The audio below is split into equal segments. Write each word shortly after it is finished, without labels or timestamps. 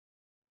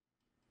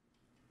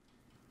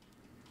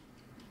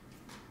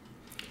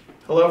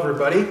Hello,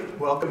 everybody.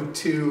 Welcome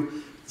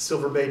to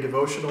Silver Bay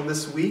Devotional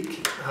this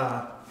week.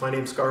 My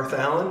name's Garth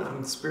Allen.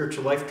 I'm the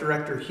Spiritual Life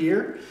Director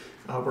here.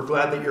 We're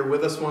glad that you're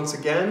with us once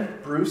again.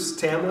 Bruce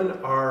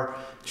Tamlyn, our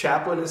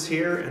chaplain, is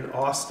here, and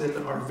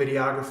Austin, our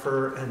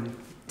videographer and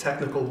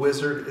technical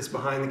wizard, is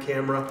behind the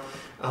camera.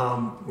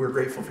 We're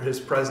grateful for his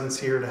presence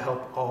here to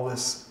help all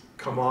this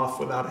come off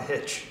without a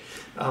hitch.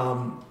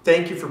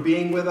 Thank you for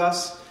being with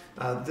us.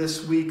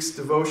 This week's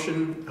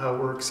devotion,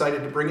 we're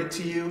excited to bring it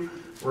to you.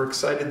 We're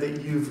excited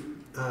that you've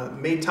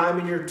made time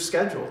in your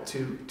schedule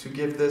to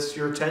give this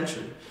your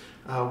attention.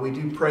 We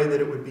do pray that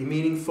it would be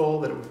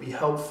meaningful, that it would be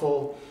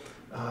helpful,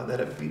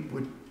 that it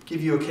would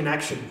give you a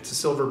connection to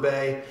Silver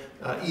Bay,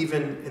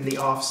 even in the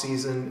off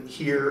season.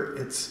 Here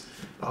it's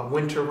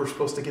winter. We're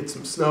supposed to get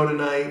some snow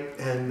tonight,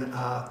 and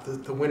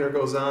the winter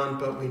goes on,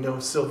 but we know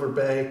Silver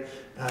Bay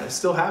is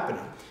still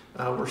happening.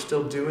 We're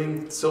still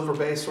doing Silver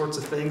Bay sorts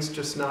of things,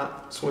 just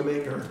not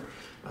swimming or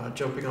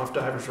jumping off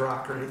Divers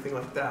Rock or anything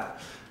like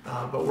that.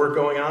 But we're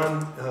going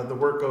on. The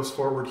work goes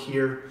forward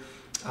here.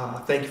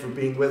 Thank you for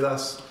being with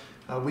us.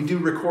 We do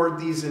record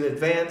these in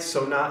advance,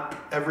 so not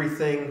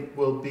everything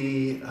will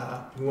be,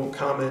 we won't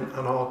comment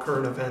on all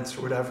current events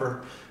or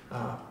whatever,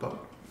 but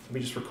we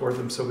just record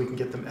them so we can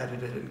get them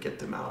edited and get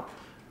them out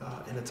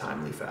in a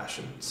timely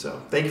fashion. So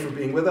thank you for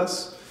being with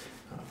us.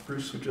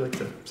 Bruce, would you like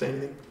to say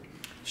anything?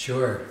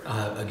 Sure.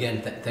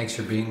 Again, thanks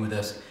for being with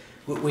us.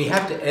 We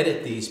have to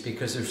edit these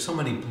because there's so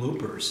many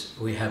bloopers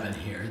we have in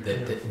here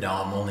that no,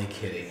 I'm only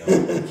kidding.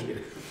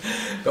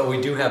 But we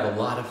do have a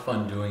lot of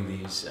fun doing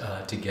these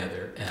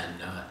together,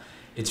 and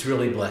it's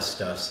really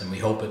blessed us, and we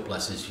hope it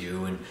blesses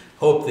you, and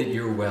hope that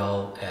you're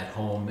well at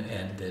home,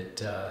 and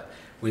that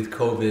with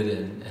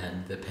COVID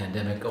and the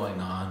pandemic going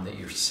on, that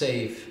you're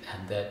safe,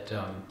 and that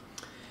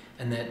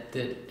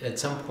at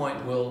some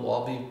point we'll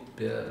all be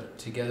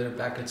together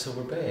back at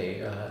Silver Bay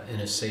in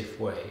a safe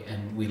way,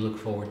 and we look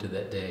forward to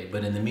that day.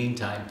 But in the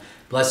meantime,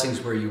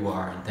 blessings where you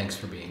are, and thanks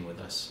for being with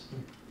us.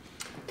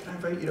 Can I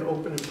invite you to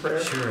open in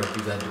prayer? Sure, I'd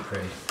be glad to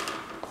pray.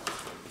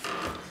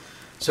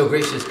 So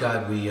gracious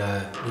God,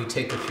 we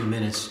take a few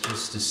minutes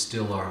just to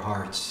still our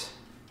hearts,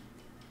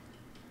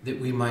 that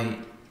we might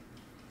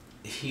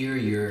hear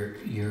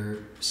your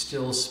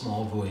still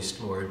small voice,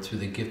 Lord, through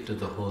the gift of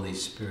the Holy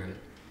Spirit.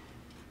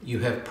 You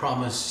have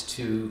promised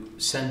to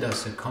send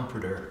us a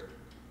comforter,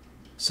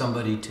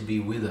 somebody to be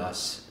with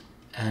us,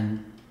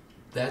 and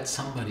that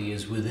somebody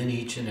is within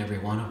each and every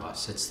one of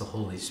us. It's the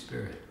Holy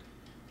Spirit.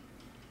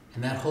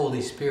 And that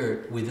Holy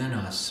Spirit within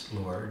us,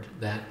 Lord,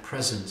 that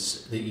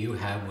presence that you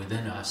have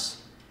within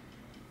us,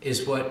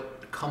 is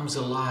what comes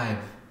alive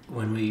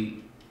when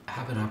we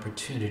have an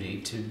opportunity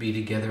to be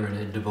together in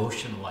a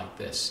devotion like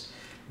this,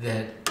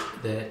 that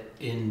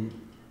in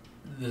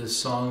the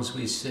songs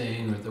we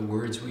sing, or the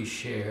words we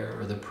share,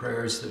 or the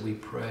prayers that we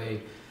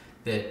pray,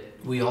 that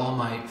we all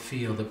might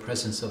feel the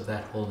presence of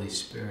that Holy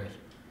Spirit.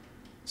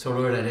 So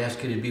Lord, I'd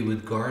ask you to be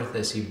with Garth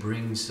as he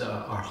brings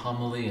our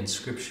homily and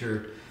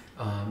scripture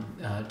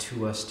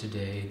to us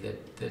today,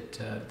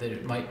 that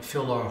it might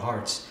fill our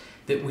hearts,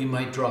 that we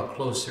might draw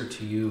closer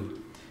to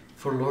you.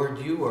 For Lord,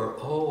 you are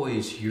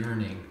always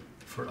yearning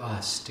for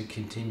us to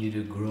continue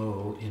to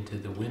grow into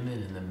the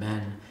women and the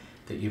men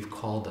that you've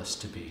called us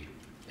to be.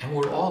 And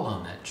we're all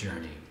on that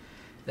journey.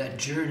 That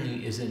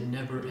journey is a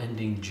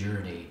never-ending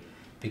journey,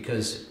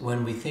 because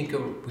when we think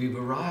we've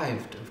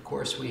arrived, of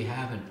course we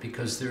haven't,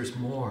 because there's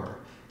more.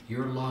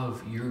 Your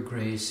love, your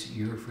grace,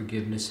 your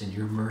forgiveness, and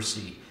your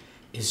mercy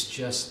is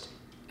just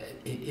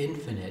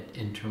infinite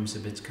in terms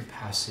of its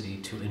capacity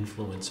to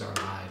influence our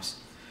lives.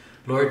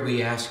 Lord,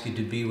 we ask you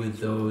to be with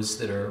those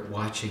that are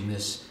watching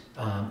this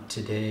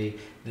today,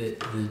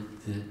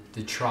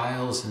 the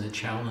trials and the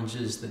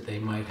challenges that they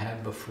might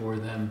have before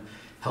them,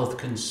 health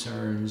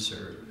concerns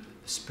or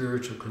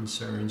spiritual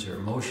concerns or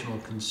emotional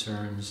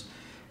concerns,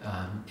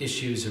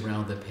 issues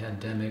around the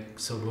pandemic.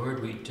 So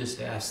Lord, we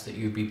just ask that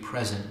you be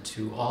present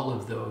to all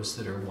of those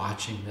that are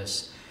watching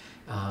this.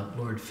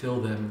 Lord, fill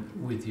them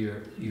with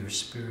your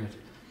Spirit.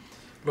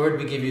 Lord,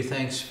 we give you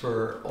thanks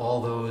for all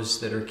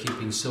those that are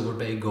keeping Silver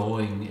Bay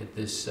going at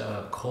this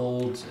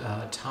cold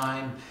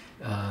time,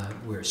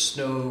 where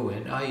snow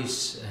and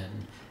ice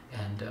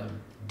and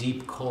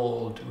deep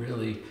cold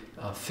really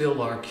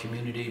fill our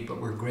community,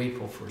 but we're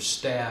grateful for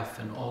staff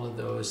and all of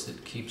those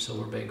that keep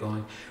Silver Bay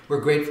going.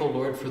 We're grateful,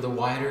 Lord, for the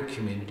wider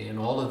community and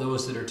all of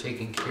those that are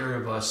taking care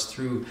of us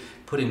through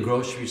putting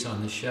groceries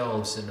on the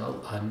shelves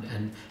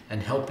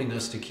and helping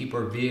us to keep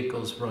our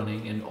vehicles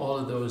running, and all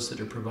of those that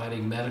are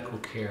providing medical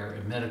care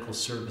and medical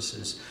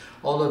services,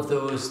 all of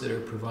those that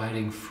are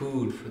providing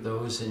food for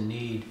those in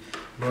need.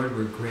 Lord,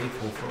 we're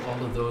grateful for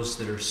all of those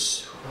that are,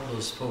 all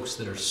those folks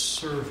that are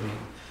serving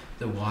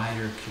the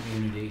wider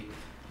community.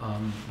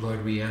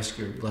 Lord, we ask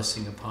your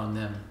blessing upon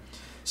them.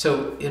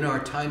 So in our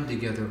time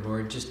together,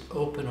 Lord, just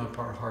open up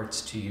our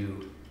hearts to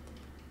you.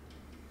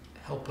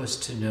 Help us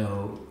to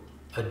know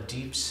a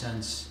deep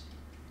sense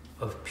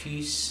of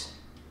peace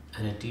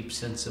and a deep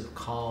sense of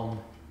calm,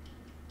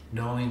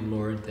 knowing,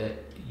 Lord, that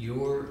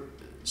your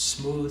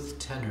smooth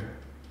tenor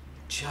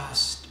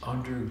just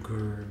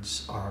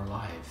undergirds our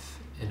life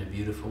in a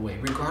beautiful way.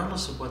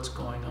 Regardless of what's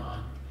going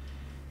on,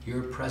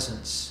 your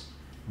presence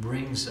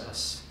brings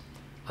us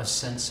a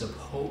sense of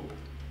hope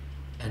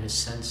and a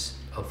sense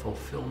of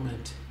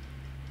fulfillment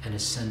and a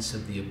sense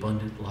of the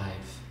abundant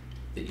life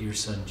that your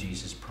Son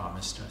Jesus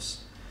promised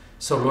us.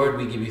 So Lord,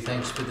 we give you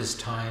thanks for this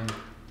time.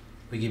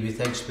 We give you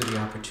thanks for the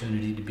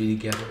opportunity to be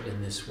together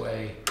in this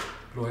way.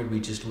 Lord, we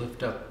just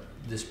lift up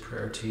this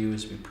prayer to you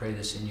as we pray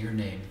this in your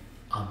name.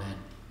 Amen.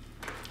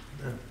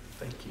 Amen.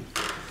 Thank you.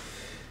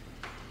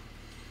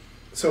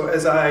 So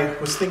as I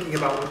was thinking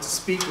about what to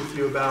speak with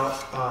you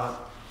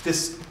about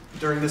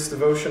during this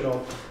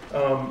devotional,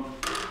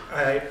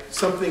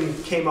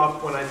 something came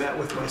up when I met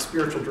with my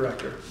spiritual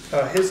director.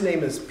 His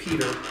name is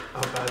Peter,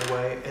 by the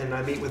way, and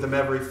I meet with him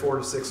every 4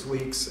 to 6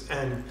 weeks.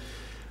 And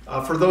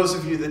for those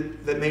of you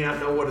that may not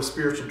know what a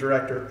spiritual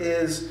director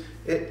is,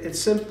 it's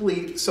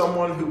simply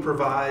someone who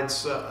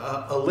provides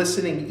a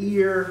listening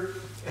ear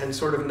and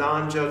sort of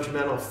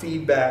non-judgmental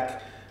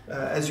feedback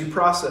as you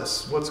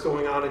process what's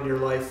going on in your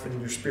life and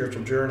your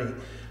spiritual journey.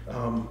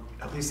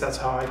 At least that's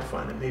how I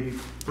define it. Maybe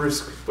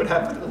Bruce would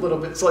have a little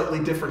bit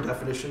slightly different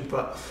definition,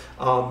 but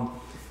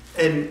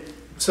and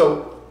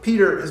so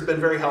Peter has been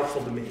very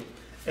helpful to me.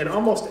 And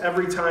almost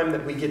every time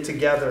that we get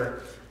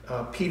together,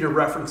 Peter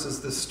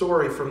references this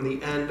story from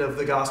the end of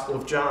the Gospel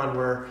of John,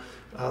 where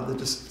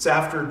it's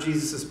after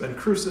Jesus has been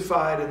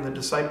crucified and the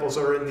disciples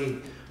are in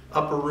the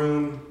upper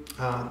room.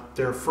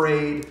 They're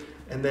afraid,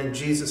 and then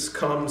Jesus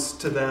comes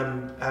to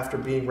them after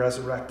being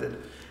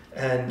resurrected.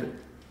 And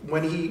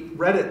when he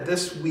read it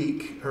this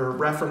week, or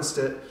referenced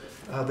it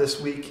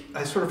this week,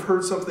 I sort of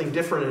heard something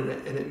different in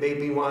it, and it made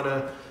me want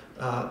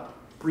to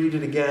read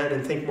it again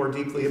and think more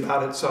deeply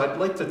about it. So I'd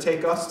like to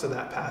take us to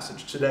that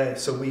passage today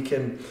so we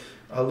can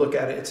look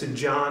at it. It's in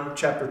John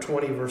chapter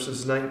 20,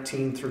 verses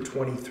 19 through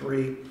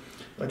 23.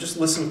 Just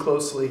listen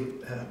closely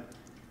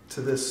to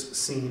this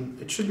scene.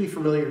 It should be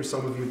familiar to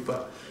some of you,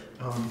 but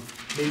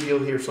maybe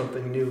you'll hear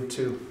something new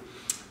too.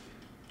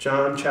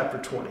 John chapter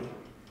 20.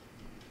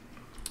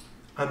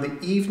 On the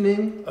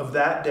evening of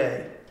that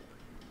day,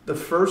 the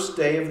first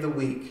day of the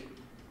week,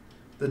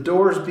 the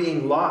doors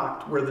being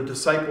locked where the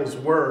disciples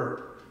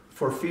were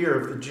for fear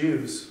of the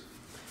Jews,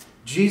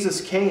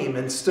 Jesus came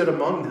and stood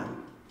among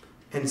them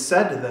and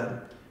said to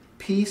them,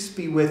 "Peace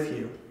be with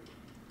you."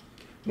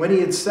 When he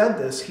had said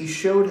this, he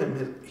showed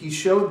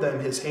them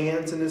his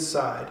hands and his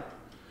side.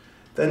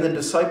 Then the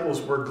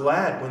disciples were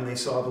glad when they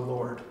saw the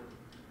Lord.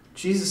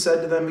 Jesus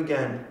said to them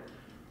again,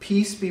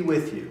 "Peace be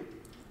with you.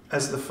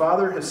 As the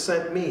Father has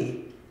sent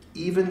me,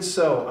 even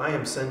so I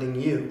am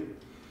sending you."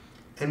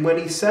 And when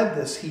he said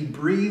this, he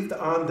breathed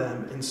on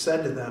them and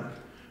said to them,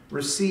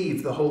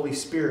 "Receive the Holy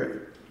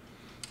Spirit.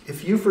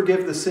 If you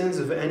forgive the sins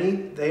of any,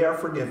 they are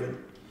forgiven.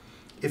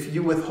 If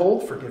you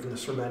withhold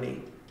forgiveness from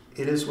any,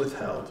 it is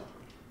withheld."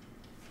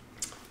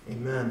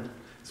 Amen.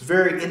 It's a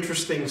very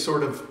interesting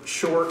sort of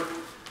short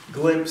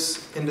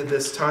glimpse into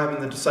this time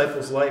in the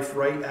disciples' life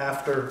right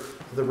after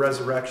the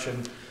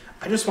resurrection.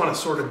 I just want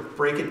to sort of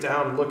break it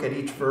down and look at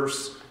each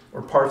verse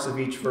or parts of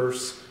each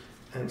verse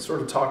and sort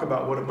of talk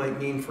about what it might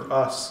mean for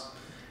us.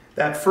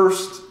 That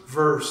first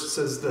verse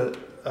says that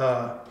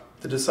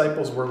the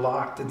disciples were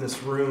locked in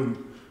this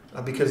room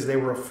because they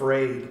were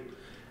afraid.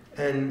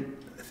 And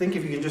I think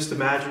if you can just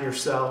imagine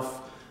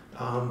yourself,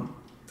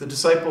 the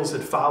disciples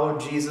had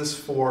followed Jesus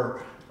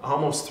for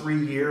almost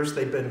 3 years.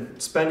 They'd been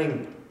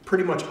spending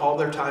pretty much all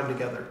their time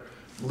together,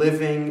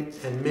 living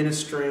and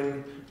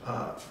ministering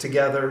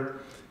together.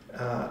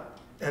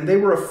 And they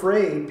were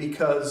afraid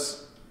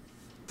because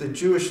the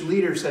Jewish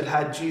leaders had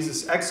had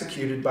Jesus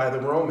executed by the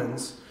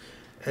Romans,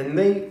 and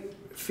they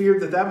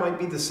feared that might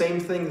be the same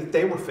thing that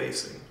they were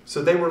facing.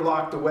 So they were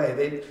locked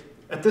away.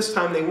 At this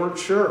time, they weren't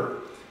sure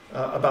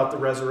about the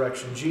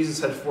resurrection. Jesus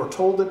had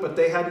foretold it, but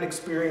they hadn't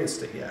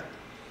experienced it yet.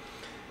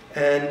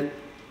 And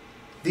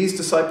these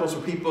disciples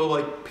were people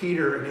like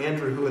Peter and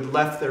Andrew who had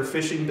left their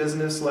fishing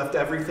business, left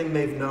everything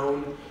they've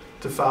known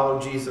to follow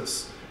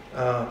Jesus.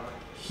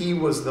 He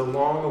was the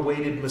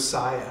long-awaited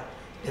Messiah.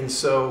 And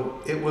so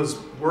it was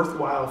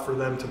worthwhile for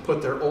them to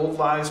put their old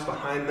lives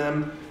behind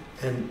them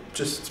and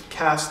just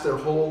cast their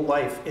whole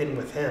life in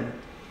with him.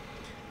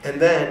 And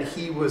then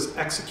he was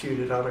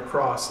executed on a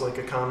cross like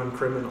a common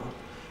criminal.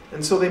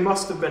 And so they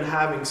must have been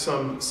having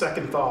some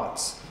second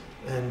thoughts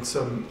and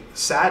some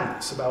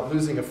sadness about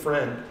losing a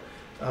friend.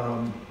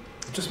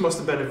 It just must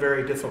have been a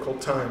very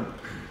difficult time.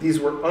 These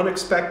were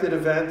unexpected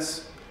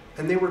events,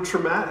 and they were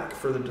traumatic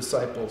for the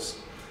disciples.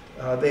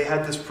 They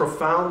had this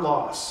profound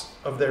loss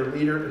of their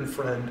leader and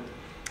friend,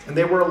 and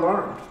they were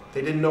alarmed.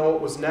 They didn't know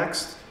what was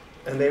next,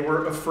 and they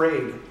were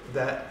afraid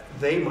that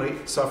they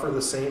might suffer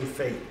the same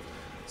fate.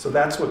 So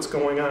that's what's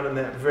going on in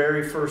that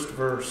very first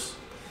verse.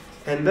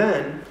 And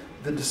then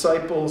the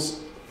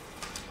disciples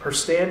are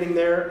standing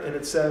there, and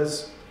it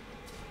says,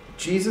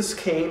 Jesus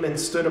came and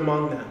stood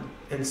among them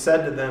and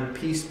said to them,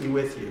 "Peace be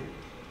with you."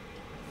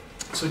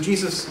 So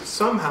Jesus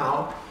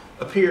somehow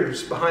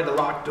appears behind a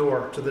locked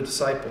door to the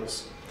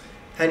disciples,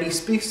 and he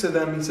speaks to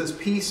them. He says,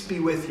 "Peace be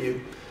with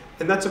you."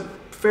 And that's a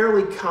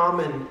fairly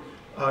common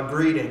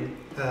greeting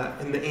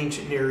in the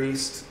ancient Near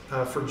East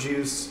for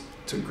Jews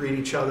to greet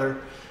each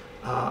other.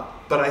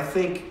 But I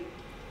think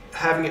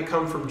having it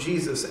come from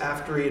Jesus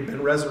after he had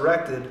been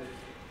resurrected,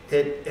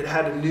 it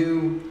had a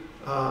new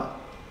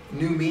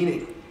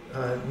meaning,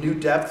 new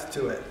depth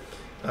to it.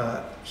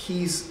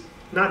 He's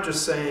not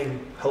just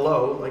saying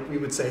hello, like we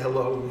would say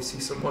hello when we see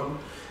someone.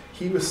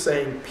 He was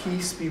saying,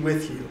 peace be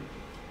with you.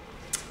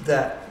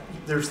 That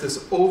there's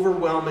this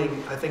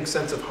overwhelming, I think,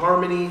 sense of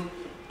harmony,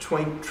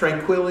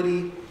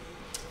 tranquility,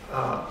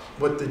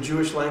 what the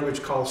Jewish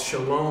language calls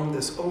shalom,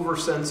 this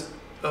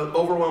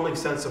overwhelming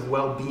sense of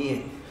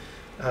well-being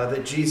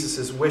that Jesus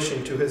is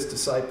wishing to his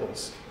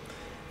disciples.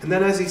 And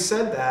then as he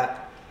said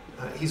that,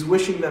 he's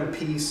wishing them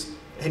peace,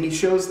 and he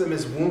shows them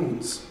his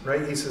wounds,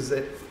 right? He says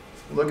that,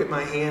 look at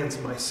my hands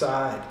and my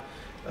side.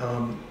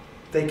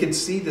 They could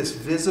see this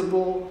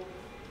visible,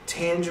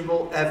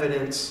 tangible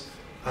evidence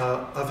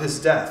of his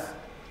death.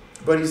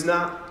 But he's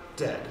not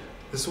dead.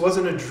 This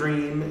wasn't a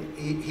dream.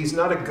 He's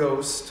not a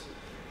ghost.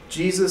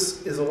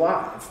 Jesus is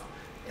alive.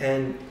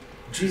 And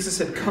Jesus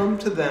had come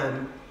to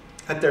them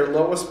at their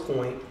lowest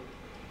point,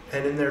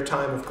 and in their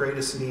time of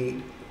greatest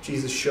need,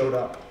 Jesus showed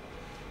up.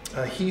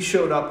 He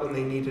showed up when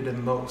they needed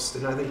him most.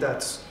 And I think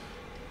that's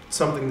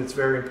something that's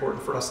very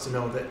important for us to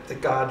know,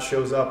 that God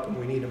shows up when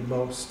we need him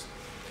most.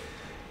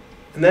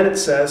 And then it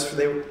says, for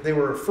they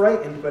were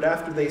frightened, but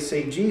after they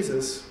see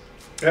Jesus,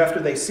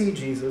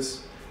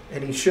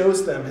 and he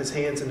shows them his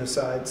hands and his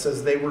side, it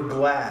says they were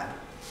glad.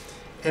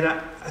 And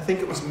I think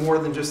it was more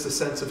than just a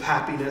sense of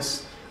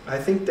happiness. I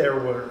think there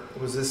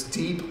was this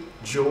deep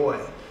joy.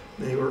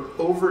 They were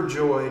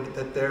overjoyed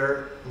that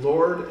their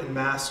Lord and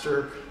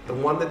Master, the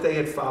one that they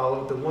had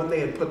followed, the one they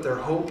had put their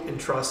hope and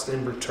trust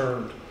in,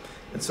 returned.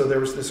 And so there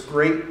was this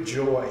great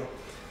joy.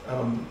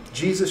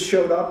 Jesus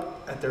showed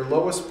up at their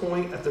lowest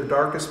point, at their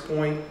darkest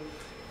point,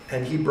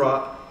 and he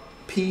brought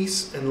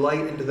peace and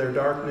light into their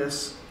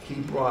darkness. He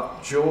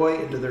brought joy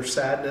into their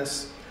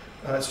sadness.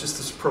 It's just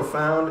this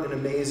profound and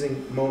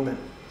amazing moment.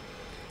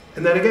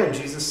 And then again,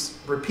 Jesus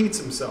repeats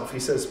himself. He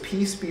says,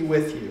 peace be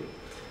with you.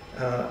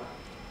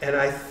 And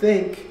I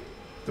think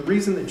the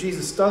reason that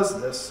Jesus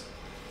does this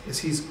is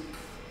he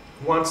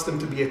wants them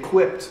to be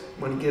equipped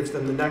when he gives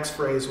them the next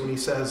phrase, when he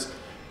says,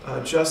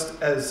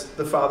 just as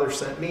the Father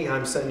sent me,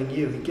 I'm sending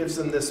you. He gives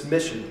them this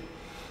mission.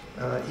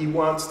 He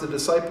wants the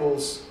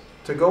disciples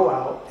to go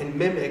out and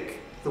mimic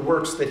the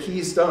works that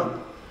he's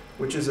done,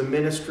 which is a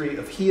ministry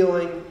of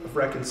healing, of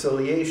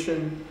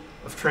reconciliation,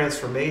 of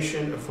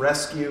transformation, of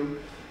rescue.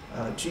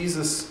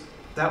 Jesus,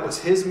 that was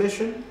his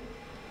mission,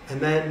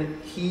 and then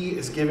he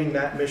is giving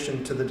that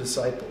mission to the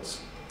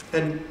disciples.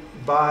 And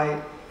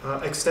by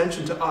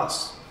extension to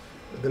us,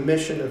 the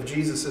mission of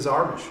Jesus is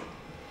our mission.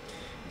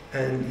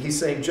 And he's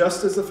saying,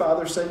 just as the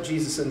Father sent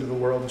Jesus into the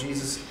world,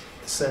 Jesus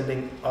is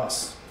sending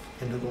us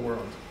into the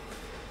world.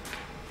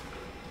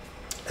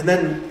 And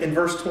then in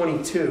verse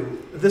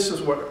 22, this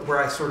is where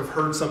I sort of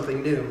heard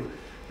something new.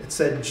 It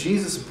said,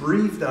 Jesus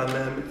breathed on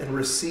them and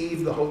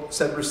receive the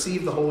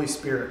Holy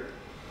Spirit.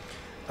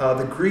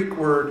 The Greek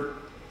word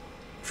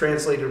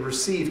translated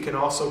receive can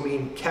also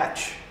mean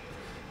catch,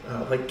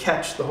 like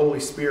catch the Holy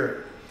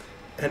Spirit.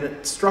 And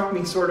it struck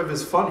me sort of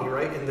as funny,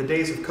 right? In the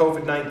days of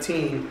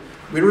COVID-19,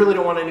 we really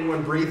don't want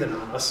anyone breathing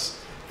on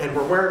us. And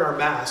we're wearing our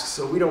masks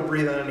so we don't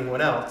breathe on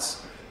anyone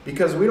else,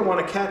 because we don't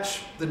want to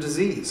catch the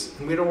disease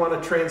and we don't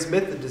want to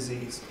transmit the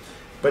disease.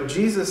 But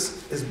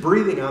Jesus is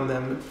breathing on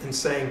them and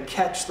saying,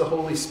 catch the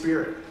Holy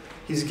Spirit.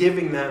 He's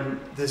giving them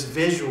this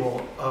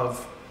visual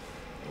of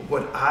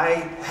what I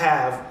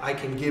have, I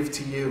can give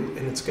to you,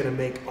 and it's going to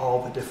make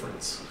all the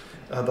difference,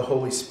 the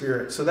Holy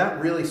Spirit. So that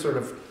really sort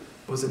of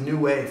was a new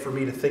way for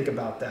me to think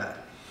about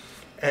that.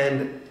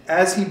 And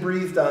as he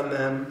breathed on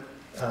them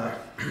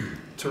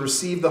to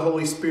receive the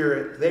Holy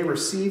Spirit, they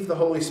received the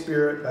Holy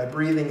Spirit by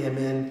breathing him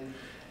in.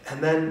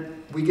 And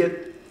then we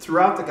get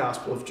throughout the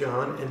Gospel of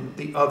John and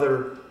the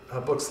other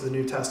books of the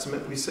New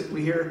Testament,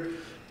 we hear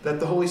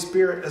that the Holy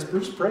Spirit, as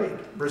Bruce prayed,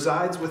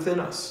 resides within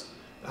us.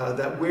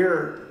 That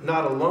we're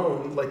not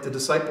alone, like the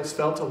disciples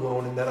felt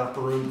alone in that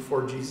upper room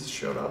before Jesus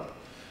showed up.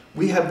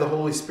 We have the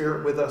Holy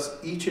Spirit with us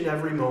each and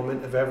every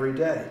moment of every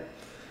day.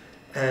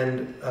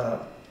 And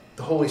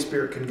the Holy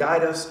Spirit can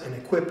guide us and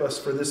equip us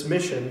for this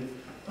mission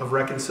of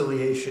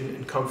reconciliation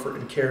and comfort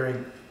and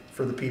caring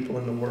for the people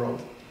in the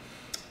world.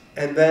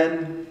 And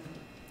then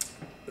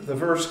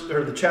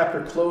the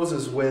chapter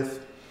closes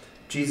with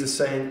Jesus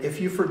saying,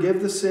 if you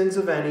forgive the sins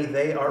of any,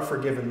 they are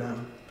forgiven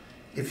them.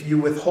 If you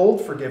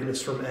withhold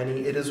forgiveness from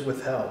any, it is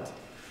withheld.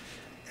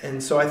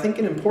 And so I think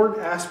an important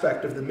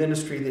aspect of the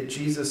ministry that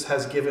Jesus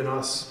has given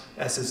us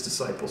as his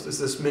disciples is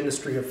this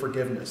ministry of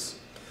forgiveness.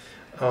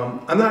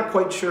 I'm not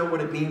quite sure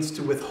what it means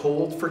to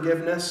withhold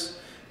forgiveness,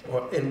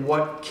 or in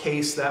what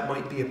case that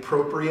might be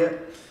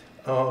appropriate.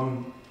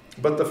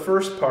 But the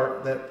first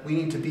part, that we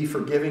need to be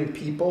forgiving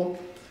people,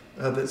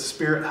 the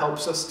Spirit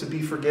helps us to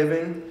be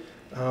forgiving.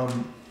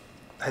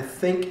 I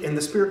think, and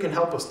the Spirit can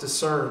help us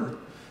discern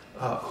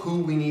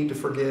who we need to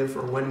forgive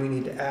or when we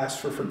need to ask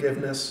for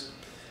forgiveness.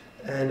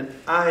 And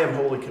I am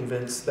wholly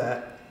convinced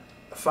that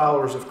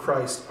followers of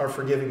Christ are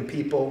forgiving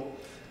people,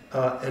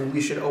 and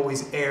we should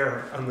always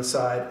err on the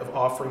side of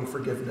offering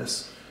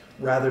forgiveness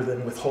rather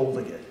than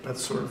withholding it.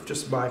 That's sort of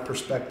just my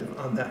perspective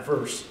on that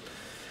verse.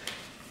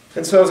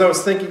 And so as I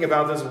was thinking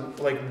about this,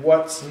 like,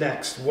 what's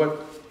next?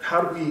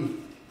 How do we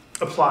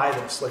apply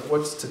this? Like,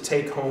 what's to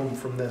take home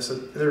from this?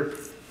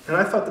 And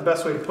I thought the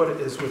best way to put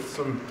it is with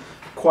some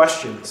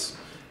questions.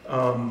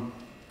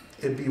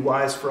 It'd be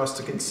wise for us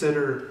to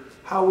consider,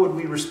 how would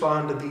we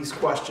respond to these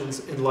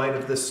questions in light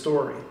of this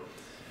story?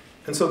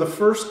 And so the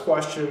first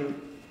question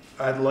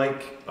I'd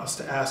like us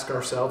to ask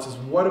ourselves is,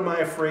 what am I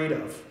afraid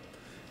of?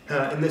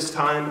 In this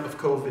time of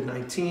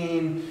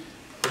COVID-19,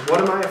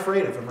 what am I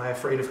afraid of? Am I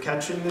afraid of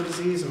catching the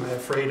disease? Am I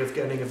afraid of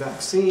getting a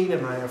vaccine?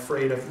 Am I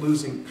afraid of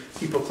losing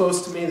people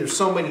close to me? There's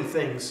so many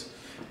things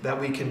that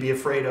we can be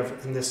afraid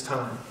of in this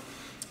time.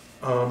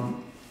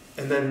 And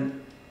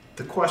then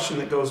the question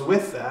that goes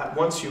with that,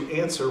 once you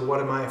answer, what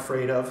am I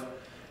afraid of,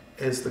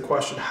 is the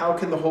question, how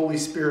can the Holy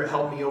Spirit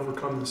help me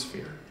overcome this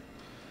fear?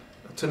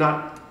 To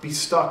not be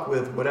stuck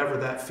with whatever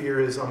that fear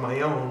is on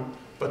my own,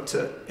 but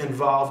to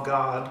involve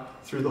God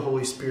through the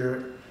Holy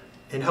Spirit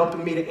in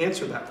helping me to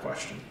answer that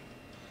question.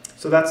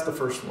 So that's the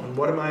first one.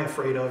 What am I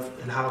afraid of,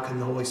 and how can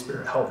the Holy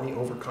Spirit help me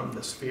overcome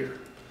this fear?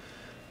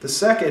 The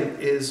second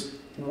is,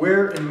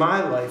 where in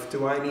my life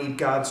do I need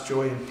God's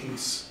joy and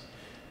peace?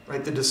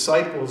 Right? The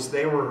disciples,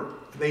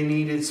 they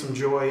needed some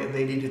joy and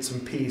they needed some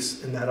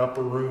peace in that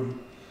upper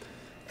room.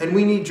 And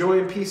we need joy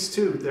and peace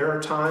too. There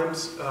are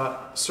times,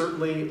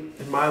 certainly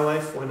in my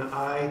life, when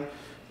I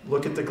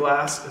look at the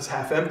glass as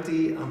half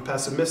empty, I'm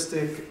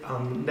pessimistic,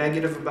 I'm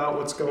negative about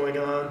what's going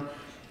on,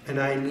 and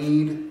I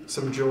need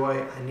some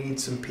joy, I need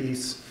some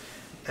peace.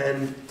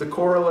 And the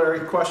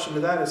corollary question to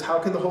that is, how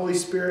can the Holy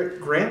Spirit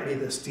grant me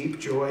this deep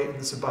joy and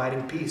this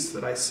abiding peace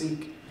that I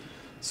seek?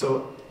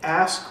 So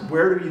ask,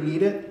 where do you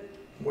need it?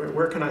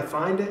 Where can I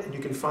find it? And you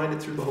can find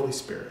it through the Holy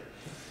Spirit.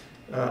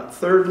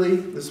 Thirdly,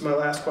 this is my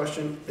last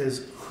question,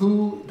 is,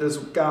 who does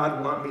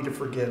God want me to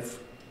forgive?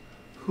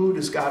 Who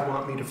does God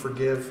want me to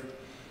forgive?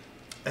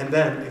 And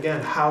then,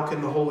 again, how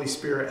can the Holy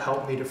Spirit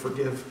help me to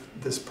forgive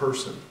this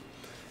person?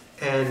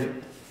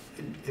 And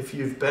if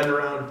you've been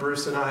around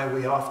Bruce and I,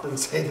 we often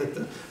say that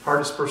the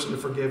hardest person to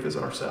forgive is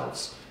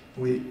ourselves.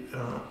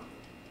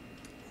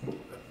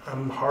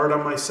 I'm hard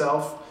on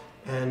myself,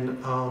 and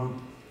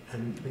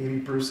maybe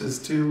Bruce is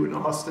too, and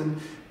Austin,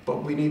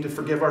 but we need to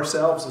forgive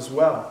ourselves as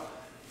well.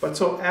 But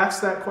so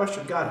ask that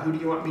question, God, who do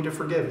you want me to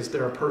forgive? Is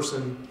there a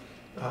person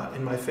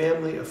in my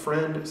family, a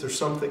friend? Is there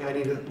something I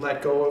need to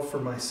let go of for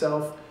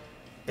myself?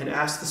 And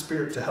ask the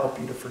Spirit to help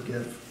you to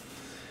forgive.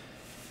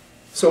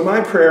 So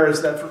my prayer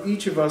is that for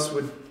each of us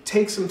would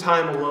take some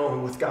time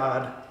alone with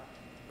God,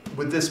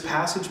 with this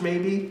passage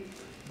maybe,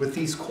 with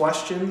these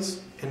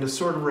questions, and to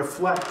sort of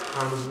reflect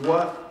on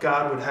what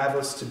God would have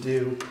us to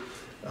do,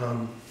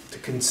 to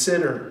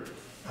consider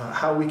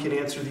how we can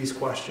answer these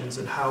questions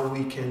and how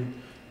we can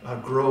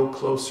grow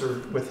closer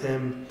with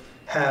Him,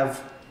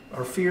 have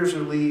our fears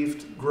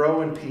relieved,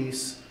 grow in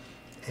peace,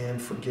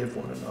 and forgive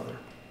one another.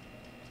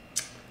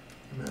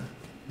 Amen.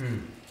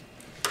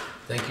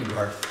 Thank you,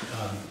 Garth.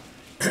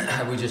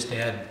 I would just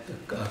add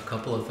a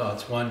couple of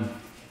thoughts. One,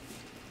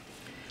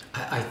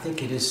 I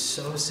think it is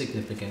so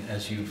significant,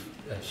 as you've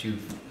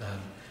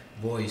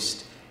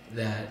voiced,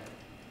 that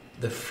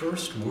the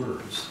first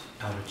words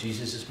out of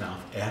Jesus' mouth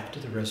after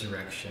the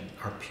resurrection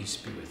are, "Peace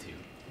be with you."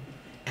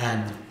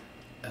 And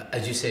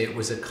as you say, it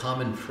was a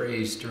common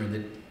phrase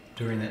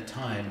during that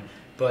time,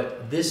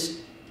 but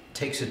this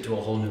takes it to a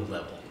whole new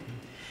level.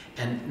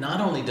 And not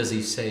only does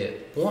he say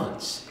it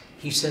once,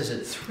 he says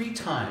it 3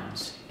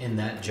 times in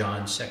that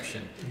John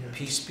section. Yeah.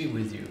 Peace be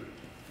with you.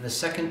 And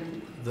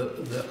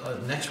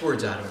the next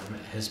words out of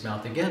his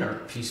mouth again are,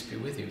 peace be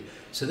with you.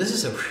 So this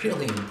is a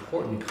really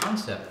important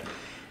concept.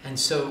 And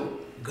so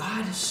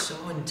God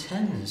so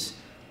intends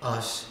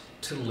us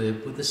to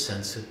live with a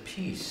sense of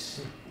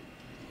peace.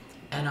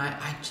 And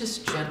I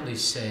just gently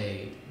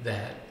say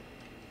that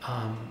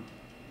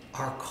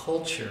our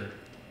culture,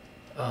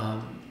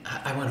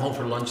 I went home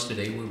for lunch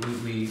today. We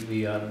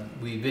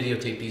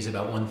videotape these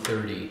about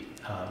 1:30,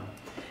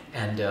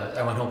 and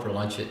I went home for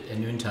lunch at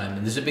noontime.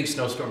 And there's a big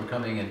snowstorm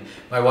coming, and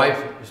my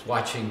wife was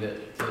watching the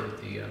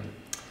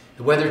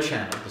Weather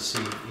Channel to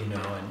see,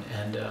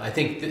 and I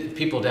think the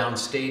people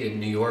downstate in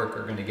New York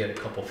are going to get a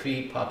couple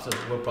feet. Pops up,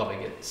 we'll probably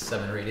get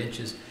 7 or 8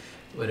 inches,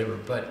 whatever.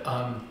 But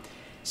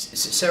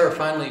Sarah,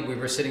 finally, we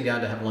were sitting down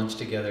to have lunch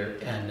together,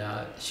 and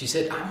she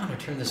said, "I want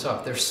to turn this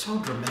off. They're so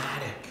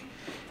dramatic."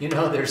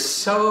 They're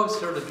so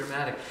sort of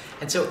dramatic.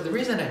 And so the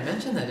reason I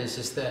mention that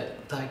is that,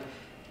 like,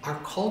 our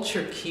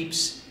culture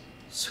keeps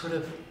sort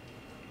of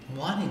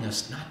wanting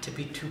us not to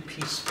be too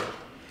peaceful.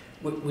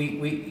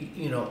 We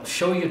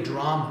show you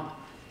drama,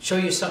 show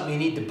you something you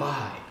need to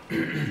buy,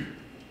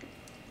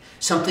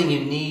 something you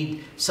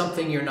need,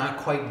 something you're not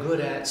quite good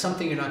at,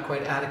 something you're not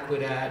quite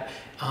adequate at.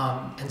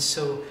 And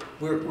so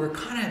we're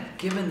kind of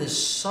given this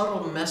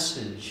subtle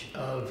message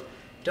of,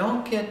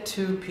 don't get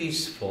too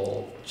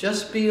peaceful,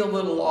 just be a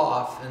little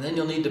off, and then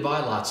you'll need to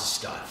buy lots of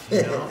stuff,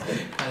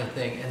 kind of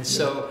thing. And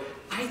so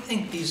I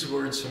think these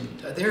words from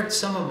they're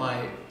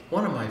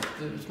one of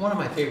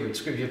my favorite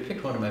scriptures. You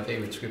picked one of my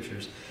favorite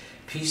scriptures.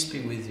 Peace be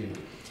with you,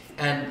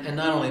 and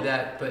not only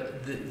that,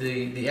 but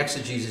the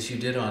exegesis you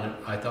did on it,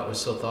 I thought was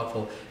so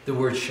thoughtful. The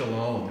word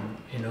shalom,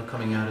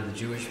 coming out of the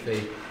Jewish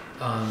faith,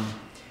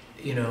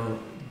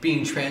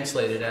 being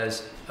translated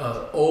as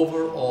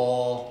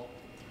overall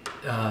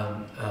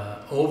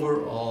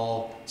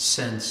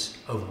sense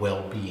of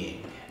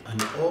well-being,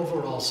 an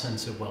overall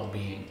sense of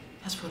well-being.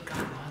 That's what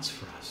God wants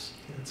for us.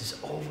 This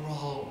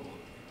overall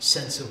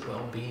sense of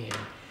well-being,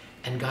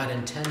 and God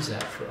intends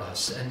that for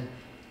us. And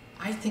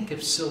I think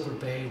if Silver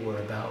Bay were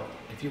about,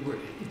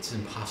 it's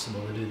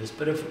impossible to do this,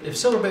 but if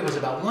Silver Bay was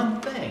about one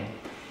thing,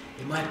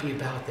 it might be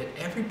about that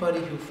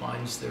everybody who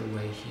finds their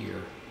way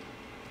here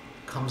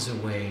comes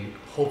away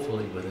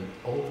hopefully with an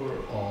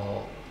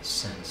overall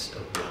sense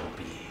of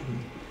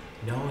well-being,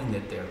 knowing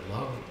that they're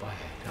loved by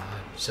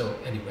God. So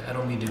anyway, I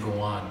don't mean to go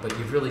on, but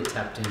you've really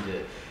tapped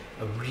into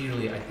a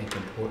really, I think,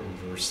 important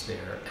verse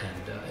there,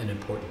 and an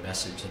important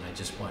message, and I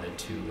just wanted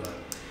to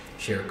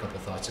share a couple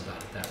thoughts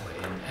about it that way.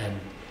 And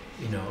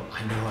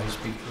I know I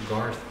speak for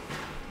Garth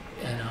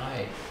and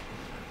I.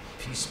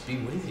 Peace be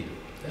with you.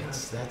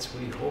 That's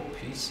we hope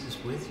peace is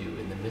with you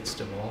in the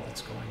midst of all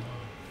that's going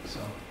on.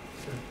 So,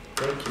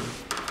 thank you.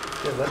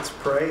 Yeah, let's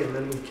pray, and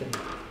then we can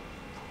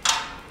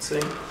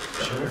sing.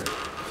 Sure.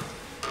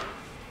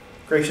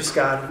 Gracious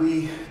God,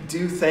 we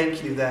do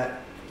thank you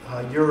that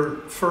your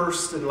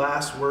first and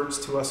last words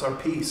to us are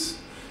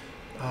peace,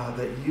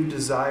 that you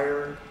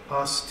desire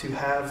us to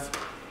have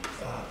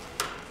a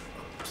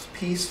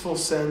peaceful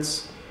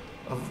sense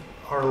of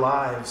our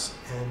lives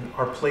and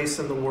our place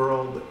in the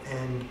world,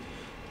 and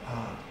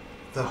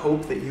the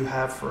hope that you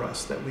have for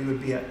us, that we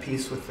would be at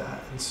peace with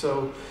that. And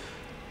so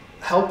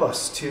help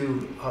us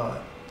to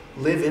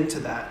live into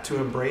that, to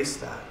embrace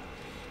that.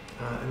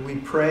 And we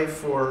pray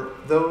for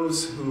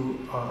those who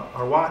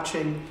are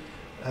watching,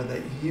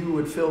 that you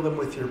would fill them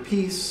with your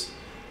peace,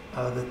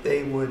 that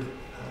they would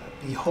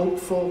be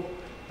hopeful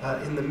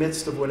in the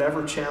midst of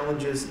whatever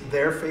challenges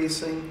they're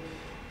facing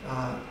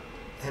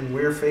and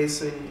we're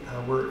facing.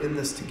 We're in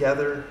this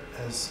together.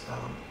 As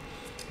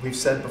we've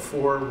said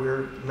before,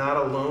 we're not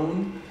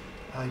alone.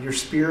 Your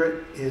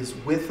Spirit is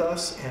with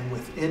us and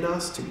within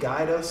us to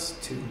guide us,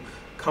 to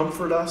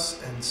comfort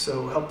us, and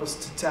so help us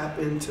to tap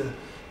into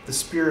the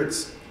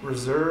Spirit's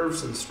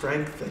reserves and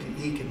strength that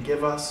He can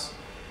give us.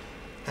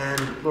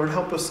 And Lord,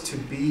 help us to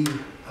be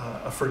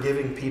a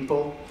forgiving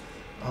people.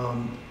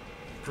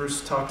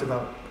 Bruce talked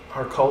about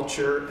our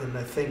culture, and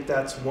I think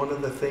that's one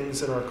of the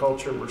things in our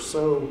culture. We're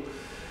so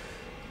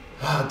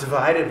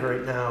divided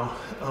right now,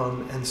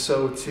 and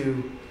so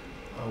to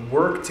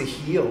work to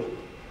heal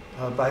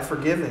by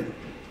forgiving.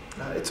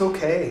 It's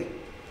okay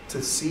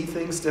to see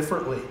things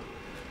differently,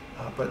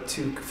 but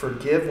to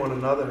forgive one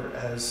another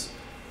as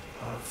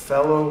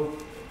fellow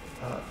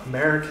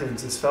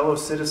Americans, as fellow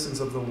citizens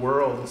of the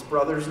world, as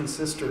brothers and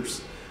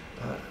sisters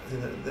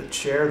that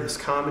share this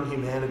common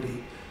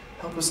humanity.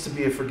 Help us to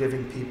be a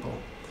forgiving people.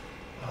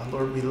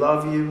 Lord, we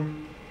love you.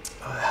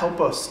 Help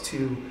us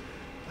to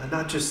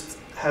not just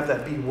have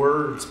that be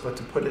words, but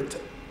to put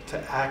it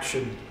to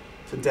action,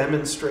 to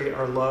demonstrate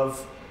our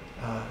love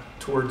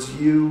towards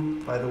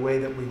you by the way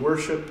that we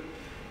worship,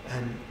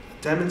 and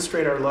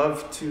demonstrate our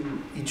love to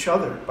each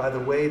other by the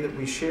way that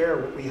we share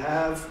what we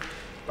have,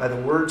 by the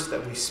words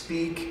that we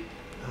speak,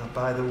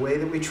 by the way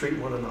that we treat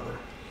one another.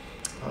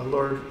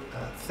 Lord,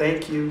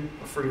 thank you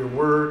for your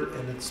word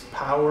and its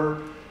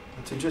power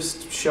to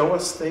just show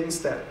us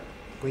things that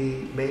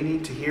we may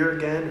need to hear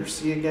again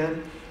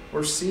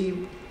or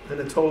see in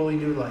a totally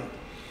new light.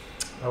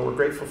 We're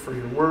grateful for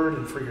your word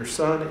and for your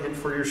Son and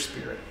for your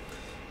Spirit.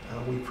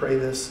 We pray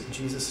this in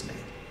Jesus'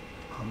 name.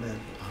 Amen.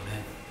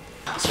 Amen.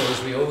 So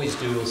as we always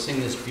do, we'll sing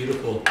this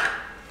beautiful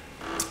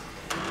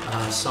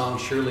song,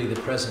 Surely the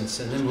Presence,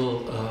 and then we'll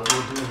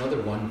do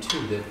another one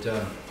too that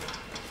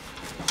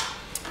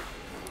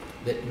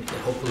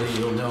hopefully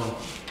you'll know.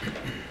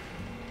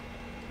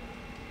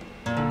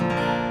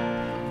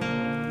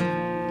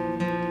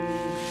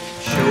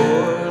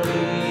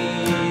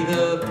 Surely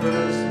the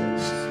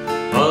presence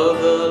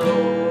of the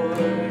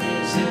Lord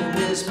is in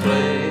this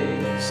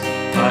place.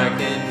 I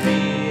can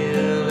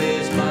feel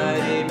His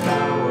mighty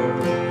power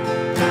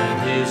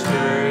and His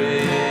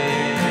grace.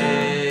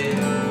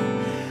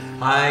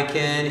 I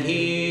can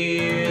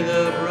hear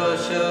the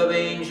rush of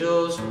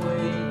angels'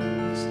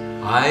 wings.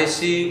 I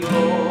see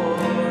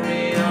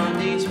glory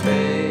on each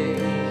face.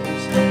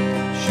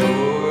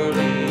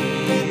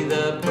 Surely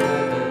the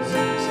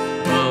presence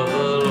of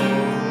the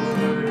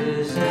Lord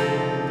is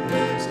in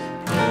this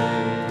place.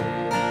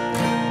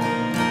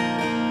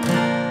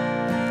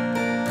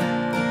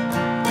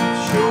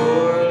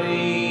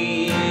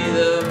 Surely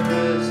the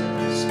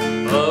presence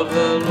of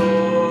the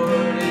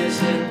Lord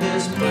is in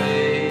this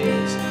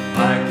place.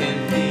 I can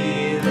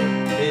feel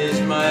His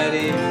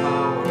mighty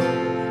power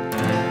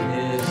and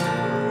His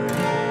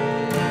grace.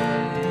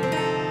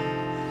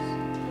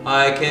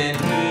 I can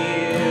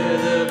hear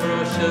the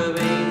brush of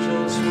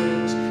angels'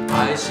 wings.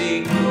 I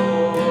see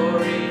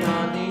glory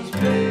on each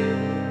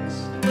face.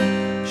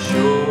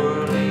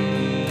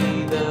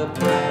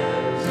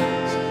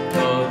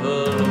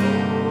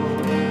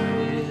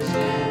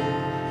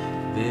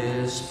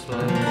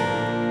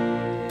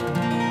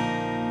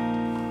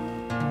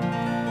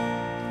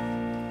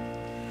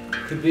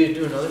 Could we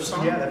do another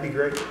song? Yeah, that'd be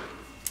great.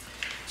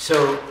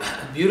 So,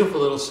 beautiful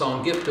little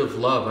song, Gift of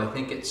Love. I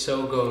think it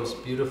so goes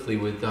beautifully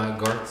with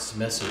Garth's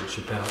message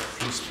about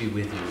peace be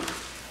with you.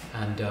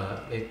 And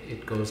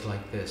it goes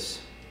like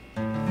this.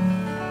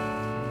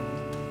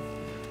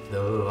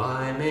 Though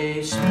I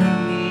may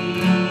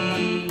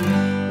speak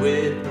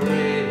with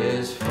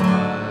bravest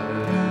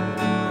fire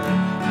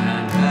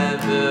and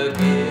have the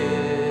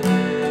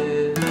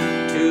gift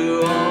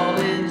to all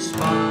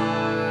inspire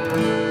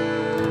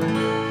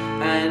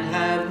and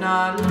have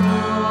not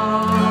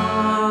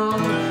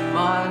love,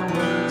 my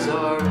words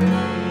are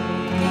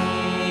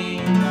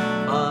vain,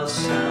 a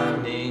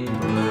sounding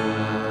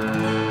brass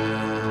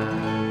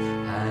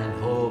and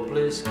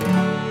hopeless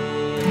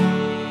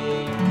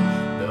gain.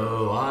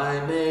 Though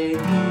I may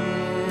give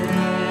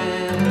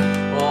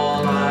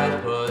all I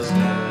possess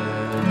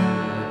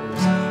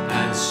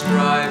and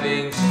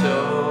striving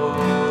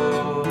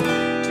so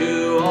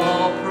to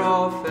all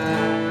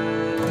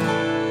profess,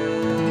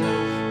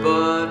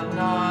 but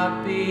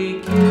not be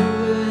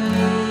given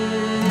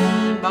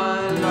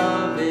by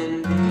love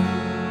indeed,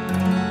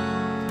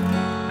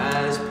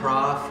 as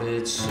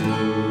prophets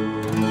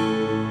soon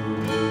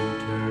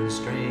turn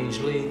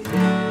strangely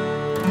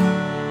thin.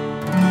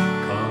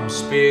 Come,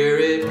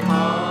 Spirit,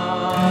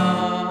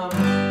 come,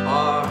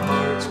 our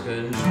hearts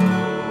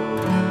control,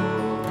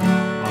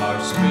 our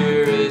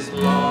spirits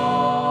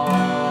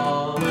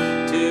long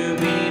to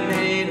be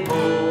made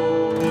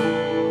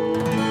whole.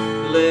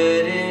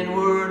 Let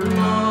inward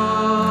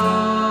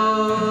love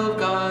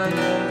guide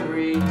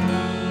every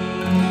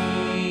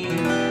deed.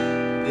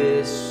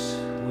 This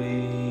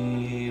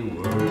we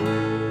worship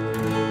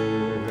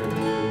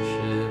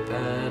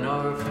and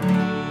are free.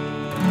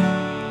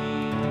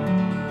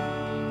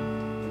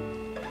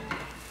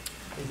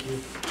 Thank you.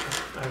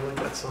 I like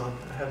that song.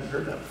 I haven't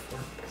heard that before.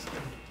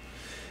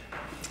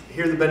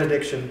 Hear the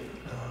benediction.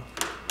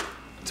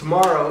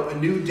 Tomorrow, a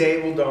new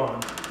day will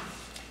dawn.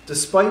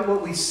 Despite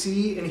what we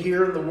see and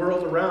hear in the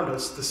world around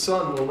us, the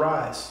sun will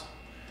rise.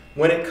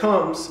 When it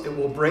comes, it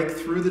will break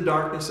through the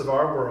darkness of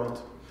our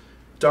world,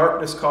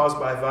 darkness caused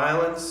by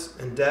violence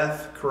and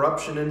death,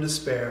 corruption and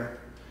despair.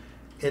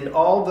 And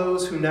all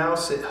those who now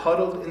sit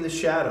huddled in the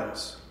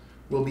shadows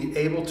will be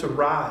able to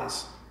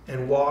rise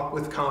and walk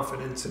with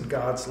confidence in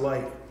God's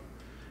light.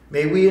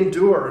 May we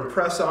endure and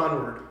press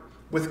onward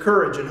with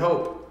courage and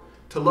hope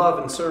to love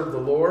and serve the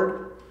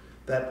Lord,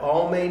 that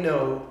all may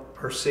know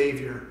our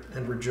Savior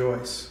and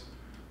rejoice.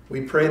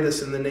 We pray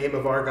this in the name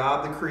of our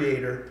God, the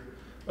Creator,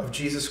 of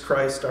Jesus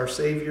Christ, our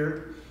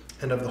Savior,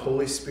 and of the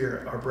Holy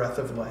Spirit, our breath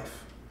of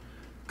life.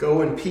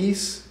 Go in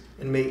peace,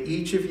 and may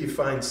each of you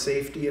find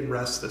safety and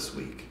rest this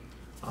week.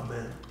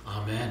 Amen.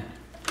 Amen.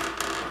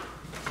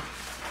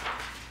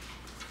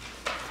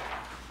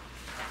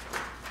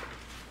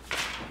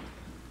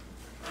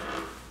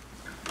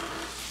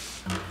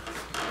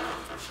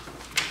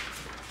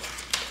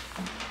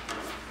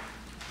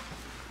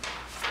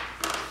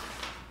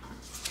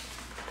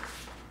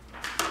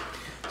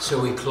 So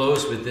we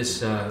close with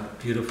this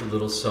beautiful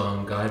little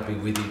song, God be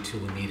with you till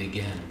we meet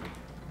again.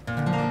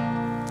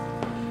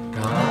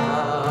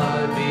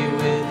 God be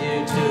with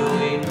you till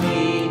we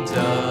meet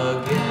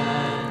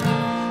again.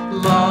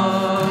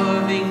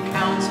 Loving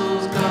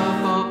counsels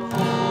doth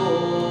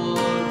uphold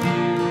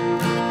you,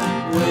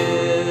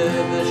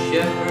 with the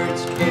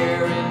shepherd's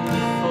care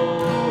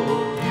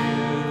enfold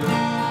you.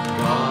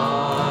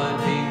 God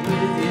be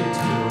with you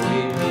till we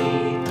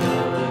meet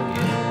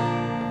again.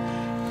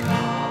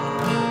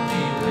 God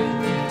be with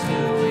you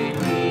till we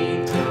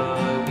meet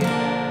again.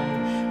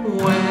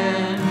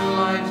 When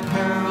life's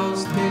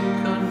perils thick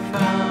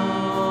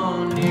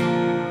confound you,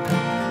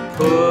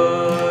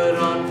 put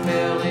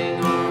unfailing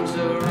arms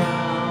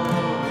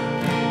around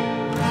you.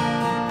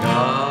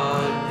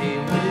 God be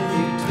with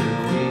you till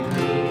we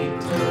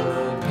meet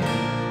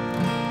again.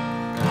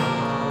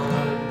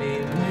 God be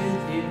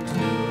with you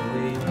till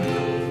we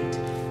meet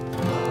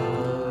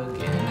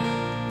again.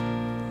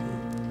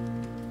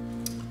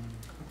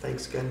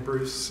 Thanks again,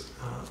 Bruce.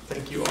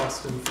 Thank you,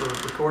 Austin, for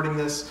recording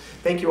this.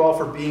 Thank you all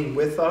for being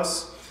with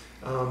us.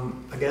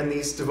 Again,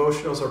 these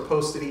devotionals are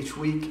posted each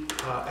week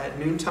at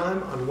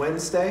noontime on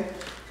Wednesday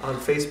on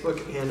Facebook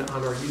and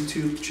on our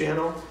YouTube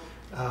channel.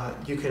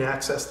 You can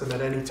access them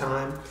at any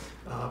time,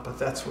 but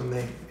that's when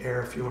they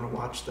air if you want to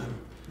watch them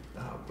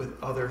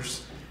with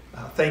others.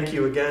 Thank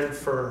you again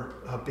for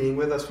being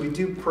with us. We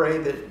do pray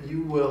that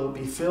you will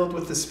be filled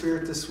with the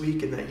Spirit this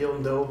week and that you'll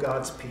know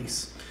God's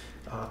peace.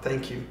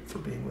 Thank you for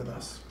being with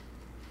us.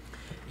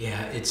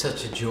 Yeah, it's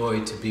such a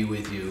joy to be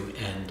with you,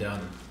 and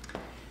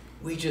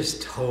we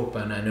just hope,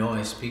 and I know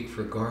I speak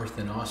for Garth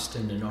and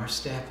Austin and our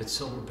staff at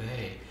Silver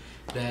Bay,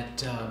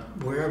 that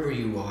wherever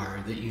you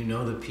are, that you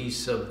know the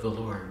peace of the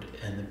Lord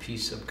and the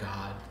peace of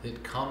God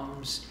that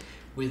comes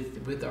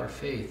with our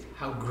faith.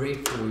 How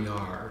grateful we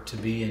are to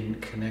be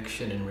in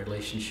connection and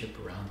relationship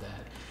around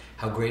that.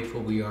 How grateful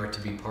we are to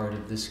be part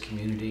of this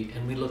community,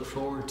 and we look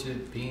forward to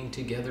being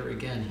together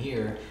again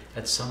here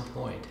at some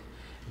point.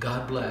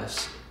 God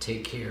bless.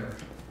 Take care.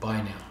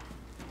 Bye now.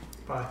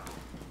 Bye.